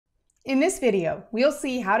In this video, we'll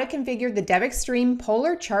see how to configure the DevExtreme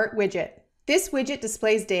Polar Chart widget. This widget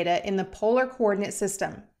displays data in the polar coordinate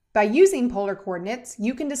system. By using polar coordinates,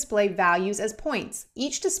 you can display values as points,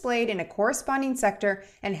 each displayed in a corresponding sector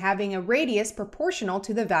and having a radius proportional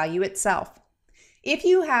to the value itself. If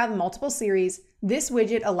you have multiple series, this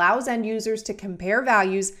widget allows end users to compare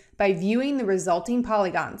values by viewing the resulting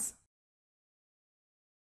polygons.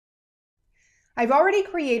 I've already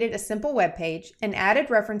created a simple web page and added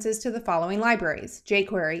references to the following libraries: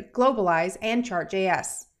 jQuery, Globalize, and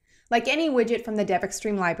Chart.js. Like any widget from the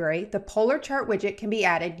DevExtreme library, the Polar Chart widget can be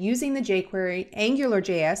added using the jQuery,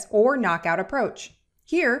 AngularJS, or Knockout approach.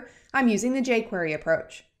 Here, I'm using the jQuery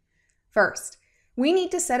approach. First, we need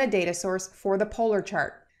to set a data source for the Polar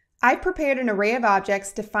Chart. I've prepared an array of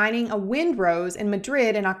objects defining a wind rose in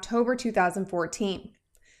Madrid in October 2014.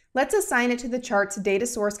 Let's assign it to the chart's data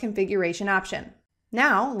source configuration option.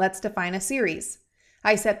 Now, let's define a series.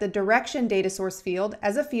 I set the direction data source field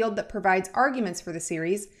as a field that provides arguments for the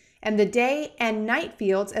series, and the day and night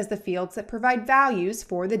fields as the fields that provide values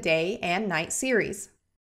for the day and night series.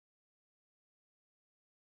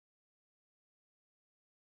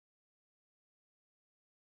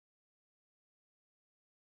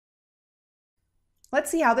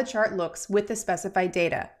 Let's see how the chart looks with the specified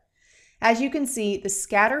data. As you can see, the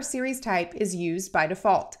scatter series type is used by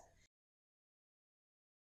default.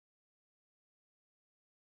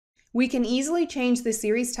 We can easily change the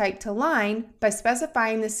series type to line by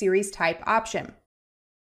specifying the series type option.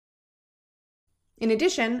 In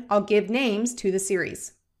addition, I'll give names to the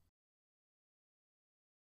series.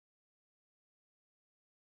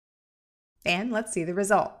 And let's see the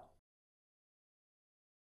result.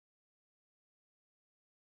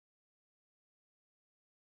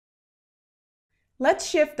 Let's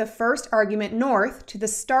shift the first argument north to the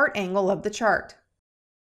start angle of the chart.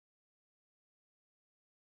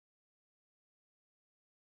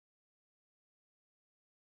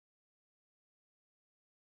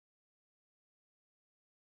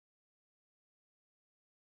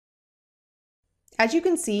 As you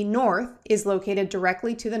can see, north is located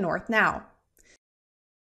directly to the north now.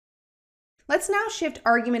 Let's now shift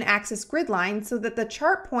argument axis grid lines so that the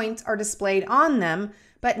chart points are displayed on them,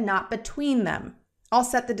 but not between them. I'll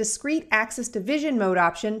set the discrete axis division mode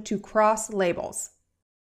option to cross labels.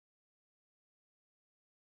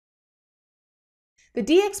 The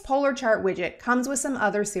DX Polar Chart widget comes with some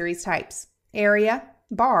other series types: area,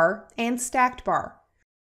 bar, and stacked bar.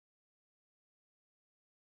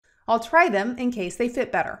 I'll try them in case they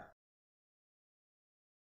fit better.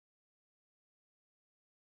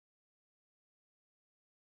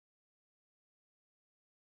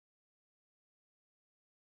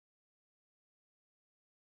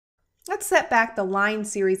 Let's set back the line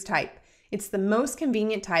series type. It's the most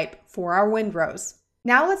convenient type for our wind rose.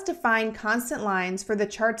 Now let's define constant lines for the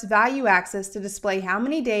chart's value axis to display how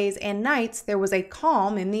many days and nights there was a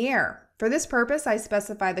calm in the air. For this purpose, I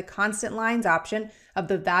specify the constant lines option of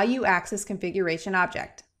the value axis configuration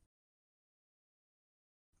object.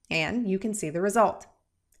 And you can see the result.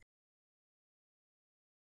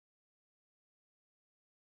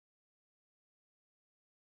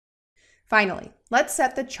 Finally, let's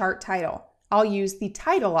set the chart title. I'll use the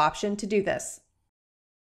title option to do this.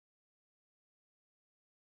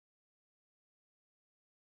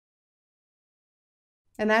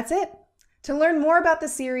 And that's it. To learn more about the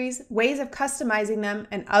series, ways of customizing them,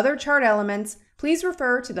 and other chart elements, please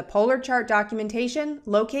refer to the Polar Chart documentation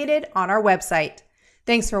located on our website.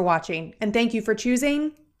 Thanks for watching, and thank you for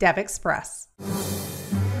choosing DevExpress.